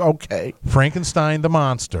 Okay. Frankenstein the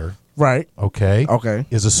monster. Right. Okay. Okay.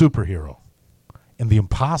 Is a superhero. And the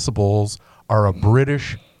Impossibles are a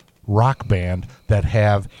British rock band that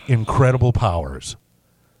have incredible powers.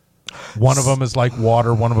 One of them is like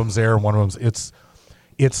water, one of them's air, one of them's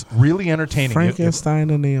it's really entertaining. Frankenstein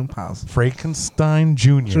and the Impossible. Frankenstein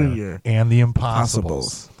Jr. Jr. and the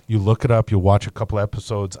Impossibles. You look it up, you'll watch a couple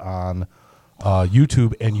episodes on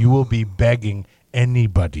YouTube, and you will be begging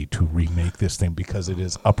anybody to remake this thing because it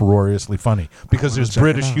is uproariously funny. Because there's check it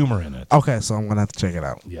British out. humor in it. Okay, so I'm gonna have to check it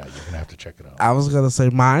out. Yeah, you're gonna have to check it out. I was gonna say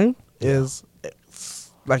mine is,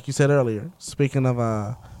 like you said earlier. Speaking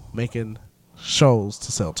of making shows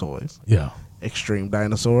to sell toys, Yeah. Extreme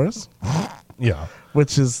Dinosaurs, Yeah.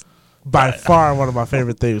 which is by far one of my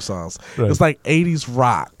favorite theme songs. Right. It's like 80s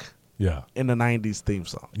rock Yeah. in the 90s theme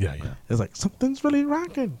song. Yeah. It's like something's really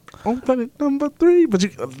rocking on planet number 3, but you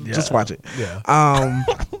just watch it. Yeah.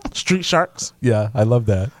 Street Sharks. Yeah. I love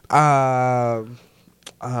that.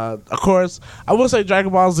 Of course, I will say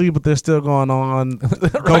Dragon Ball Z, but they're still going on.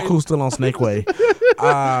 Goku's still on Snake Way.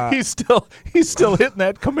 He's still hitting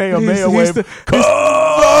that Kamehameha He's wave. still-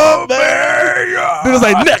 Kamehameha! It was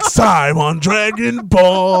like next time on Dragon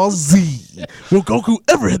Ball Z. Will Goku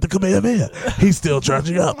ever hit the Kamehameha? He's still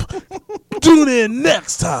charging up. Tune in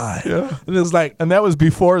next time. Yeah. And it was like, And that was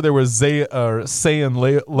before there was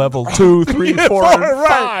Saiyan level 2, 3, 4, Yeah, and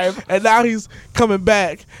right. 5. And now he's coming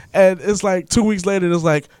back, and it's like 2 weeks later. It's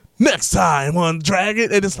like next time on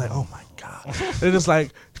Dragon, and it's like, oh my god! And it's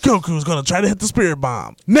like Goku's gonna try to hit the Spirit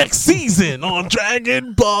Bomb next season on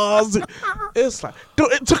Dragon Ball Z. It's like,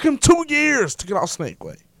 dude, it took him 2 years to get off Snake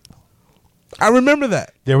Way. I remember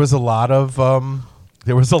that. There was a lot of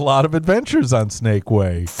adventures on Snake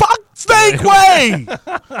Way. Fuck Snake Way.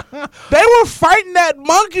 They were fighting that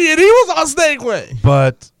monkey, and he was on Snake Way.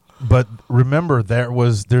 But remember,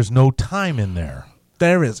 there's no time in there.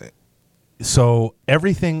 There isn't. So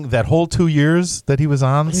everything, that whole 2 years that he was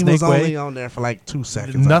on He Snake was Way, only on there for like 2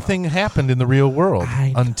 seconds. nothing happened in the real world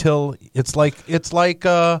I know. until it's like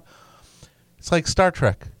Star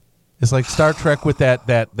Trek. It's like Star Trek with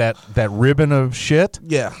that ribbon of shit.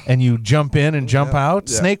 Yeah. And you jump in and jump Yeah, out.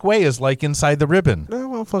 yeah. Snake Way is like inside the ribbon. No,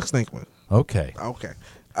 well, fuck Snake Way. Okay. Okay.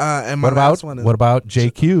 And my What about last one is,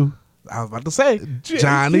 JQ I was about to say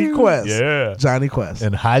Johnny Quest. Yeah. Johnny Quest.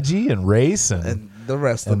 and Haji and Race and the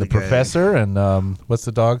rest of the gang. professor and what's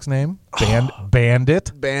the dog's name?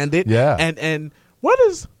 Bandit. Bandit. Yeah. And what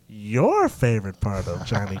is your favorite part of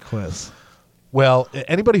Johnny Quest? Well,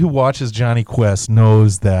 anybody who watches Johnny Quest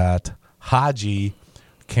knows that Haji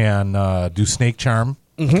can do snake charm,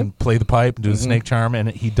 can play the pipe and do the snake charm, and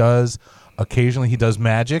occasionally he does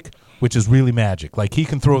magic, which is really magic. Like he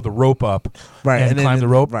can throw the rope up and then climb the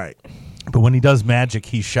rope. Right. But when he does magic,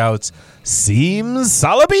 he shouts, "Seem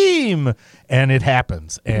Salabim!" And it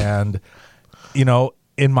happens. And,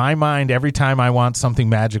 in my mind, every time I want something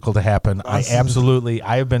magical to happen, you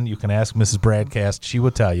can ask Mrs. Bradcast, she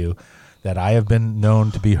will tell you that I have been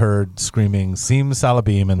known to be heard screaming, "Seem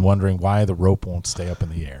Salabim," and wondering why the rope won't stay up in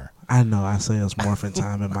the air. I know. I say it's morphin'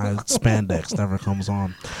 time, and my spandex never comes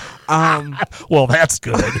on. Well, that's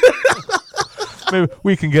good. Maybe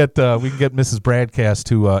we can get Mrs. Bradcast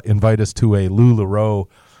to invite us to a LuLaRoe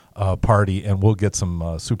party, and we'll get some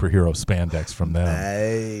superhero spandex from them.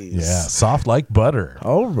 Nice. Yeah, soft like butter.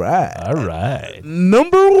 All right. All right.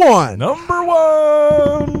 Number one. Number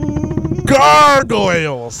one.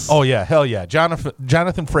 Gargoyles. Oh yeah, hell yeah. Jonathan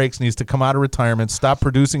Frakes needs to come out of retirement, stop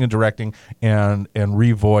producing and directing, and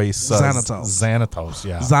revoice Xanatos.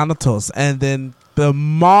 Yeah. Xanatos. And then the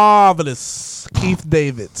marvelous Keith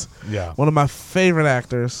David. Yeah. One of my favorite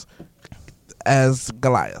actors as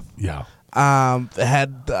Goliath. Yeah. It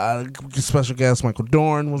had special guest Michael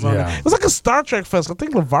Dorn was on Yeah. it. It was like a Star Trek fest. I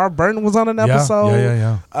think LeVar Burton was on an episode.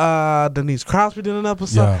 Yeah. Denise Crosby did an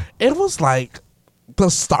episode. Yeah. It was like the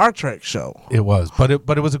Star Trek show. It was, but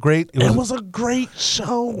it was a great. It was a great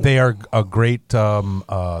show. They are a great. They're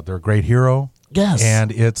a great hero. Yes.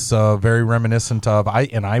 And it's very reminiscent of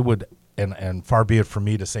and far be it from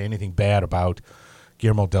me to say anything bad about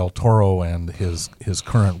Guillermo del Toro and his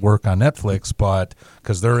current work on Netflix, but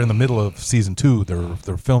because they're in the middle of season 2,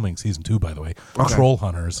 they're filming season 2, by the way. Okay. Troll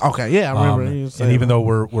Hunters. Okay, yeah, I remember. You And saying even that.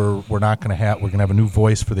 though we're not going to have a new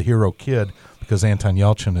voice for the hero kid because Anton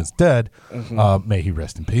Yelchin is dead, may he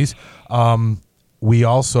rest in peace. We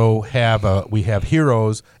also have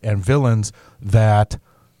heroes and villains that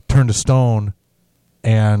turn to stone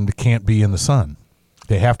and can't be in the sun.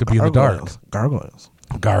 They have to be in the dark.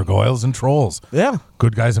 Gargoyles and trolls. Yeah.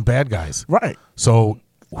 Good guys and bad guys. Right. So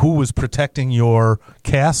who was protecting your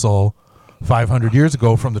castle 500 years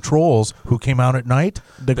ago from the trolls who came out at night?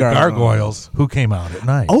 The gargoyles who came out at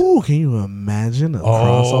night. Oh, can you imagine a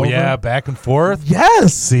crossover? Yeah, back and forth.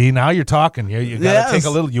 Yes. See, now you're talking. You got to Yes. take a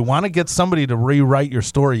little. You want to get somebody to rewrite your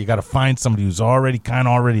story. You got to find somebody who's already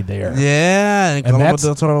there. Yeah, and Guillermo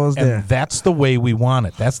del Toro was there. And that's the way we want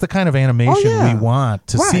it. That's the kind of animation yeah. we want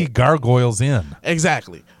to see Right. gargoyles in.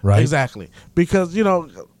 Exactly. Right? Exactly. Because,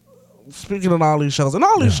 speaking of all these shows, and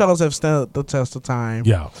all these shows have stood the test of time.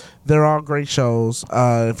 Yeah. They're all great shows.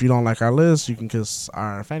 If you don't like our list, you can kiss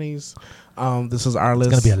our fannies. This is our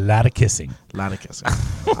list. It's going to be a lot of kissing. A lot of kissing.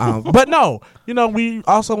 But no, we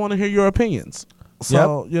also want to hear your opinions.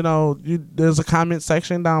 So, there's a comment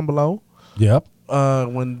section down below. Yep.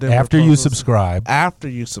 When Denver After you closes. subscribe. After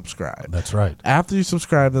you subscribe. That's right. After you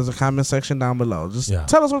subscribe, there's a comment section down below. Just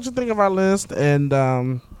tell us what you think of our list and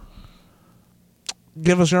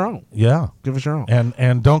give us your own. Yeah. Give us your own.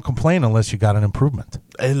 And don't complain unless you got an improvement.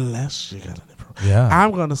 Unless you got an improvement. Yeah.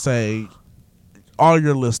 I'm going to say all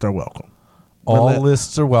your lists are welcome. All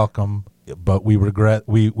lists are welcome, but we regret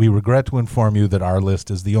to inform you that our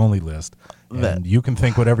list is the only list. And you can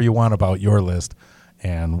think whatever you want about your list,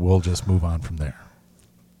 and we'll just move on from there.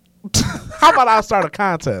 How about I start a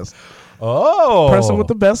contest? Oh. Person with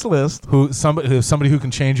the best list. Somebody who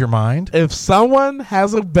can change your mind? If someone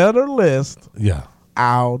has a better list, Yeah.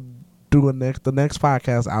 I'll do the next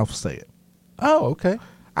podcast, I'll say it. Oh, okay.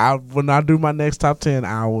 When I do my next top 10,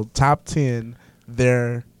 I will top 10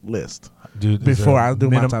 their list. Is Before there I do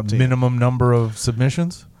my top 10. Minimum number of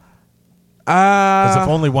submissions? Because if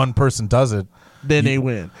only one person does it, then they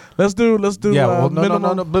win. Let's do. yeah. Well, minimum.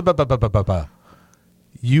 no.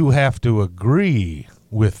 You have to agree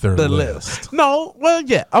with their The list. No, well,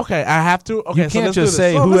 yeah, okay. I have to. Okay, You so can't let's do just this.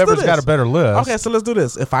 say So let's do whoever's got a this. better list. Okay, so let's do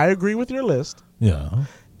this. If I agree with your list, Yeah.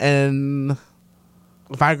 and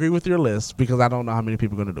if I agree with your list, because I don't know how many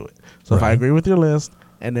people are going to do it. So if I Right. agree with your list,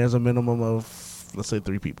 and there's a minimum of, let's say,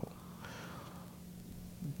 3 people,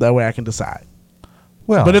 that way I can decide.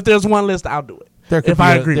 Well, But if there's one list, I'll do it. there could if be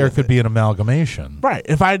I agree there with could it. be an amalgamation. Right.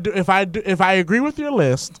 If I agree with your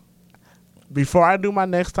list, before I do my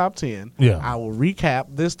next top 10, Yeah. I will recap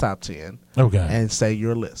this top 10 Okay. and say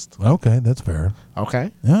your list. Okay, that's fair.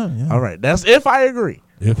 Okay? Yeah. All right. That's if I agree.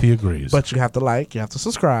 If he agrees. But you have to like, you have to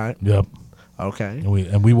subscribe. Yep. Okay?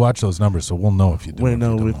 And we watch those numbers, so we'll know if you do. We or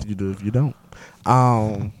know if you if don't. you do, if you don't.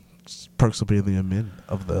 Perks will be in the admin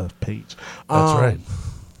of the page. That's right.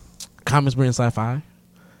 Comments Bring Sci-Fi.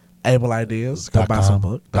 Able Ideas. Go Dot buy com. some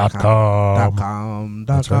book. Dot com. Dot com.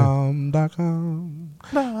 Dot That's right. com. Dot com.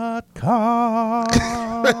 .com.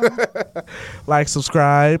 Like,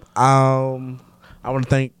 subscribe. I want to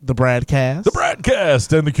thank the Bradcast. The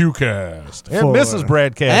Bradcast and the Qcast and For- Mrs.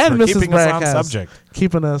 Bradcast and for Mrs. keeping us on Bradcast. subject.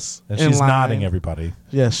 Keeping us And in she's line. nodding, everybody.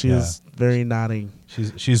 Yes, she is very nodding.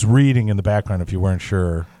 She's reading in the background if you weren't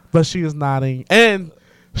sure. But she is nodding. And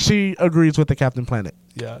she agrees with the Captain Planet.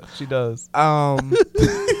 Yeah, she does. Um,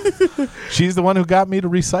 She's the one who got me to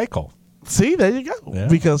recycle. see, there you go. Yeah.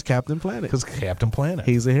 Because Captain Planet. Because Captain Planet.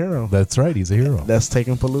 He's a hero. That's right, he's a hero. That's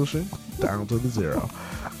taking pollution down to the zero.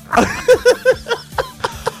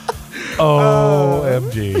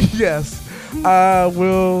 OMG. Yes.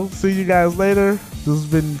 We'll see you guys later. This has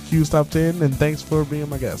been Q's Top 10, and thanks for being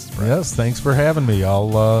my guest. Yes, thanks for having me.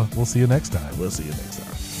 We'll see you next time. We'll see you next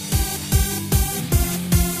time.